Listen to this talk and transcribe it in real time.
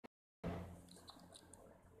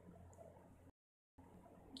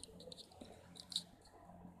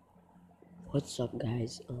What's up,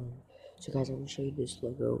 guys? So guys, I'm gonna show you this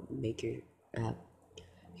logo maker app.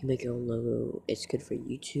 You can make your own logo. It's good for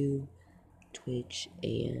YouTube, Twitch,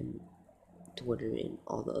 and Twitter, and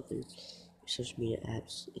all the other social media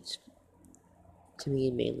apps. It's to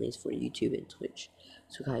me mainly it's for YouTube and Twitch.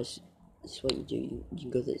 So guys, this is what you do. You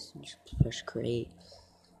go to this, and just press create,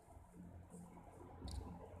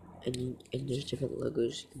 and there's different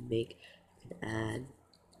logos you can make. You can add.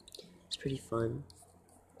 It's pretty fun.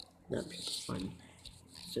 Not pretty fun.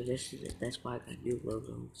 So this is it. That's why I got a new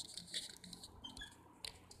logo.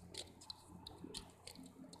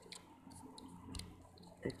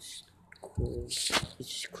 It's cool. You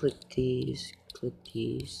just click these,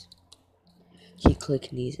 keep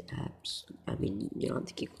clicking these apps. I mean, you don't have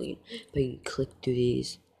to keep clicking, but you can click through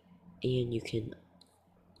these, and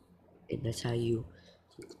and that's how you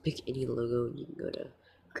can pick any logo, and you can go to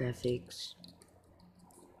graphics,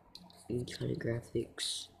 any kind of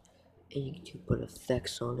graphics, and you can put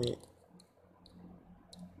effects on it.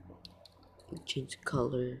 You can change the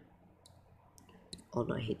color. Oh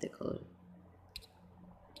no, I hate the color.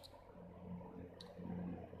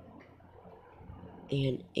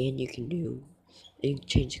 And you can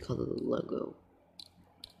change the color of the logo.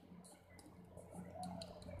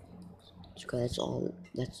 So guys,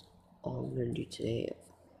 that's all I'm gonna do today.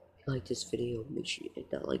 If you like this video, make sure you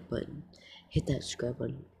hit that like button, hit that subscribe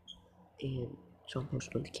button, and turn on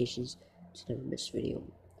post notifications to never miss a video.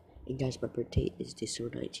 And guys, my birthday is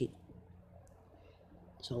December 19th,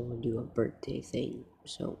 so I'm gonna do a birthday thing.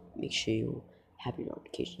 So make sure you have your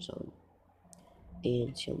notifications on.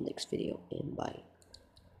 And see you on the next video, and bye.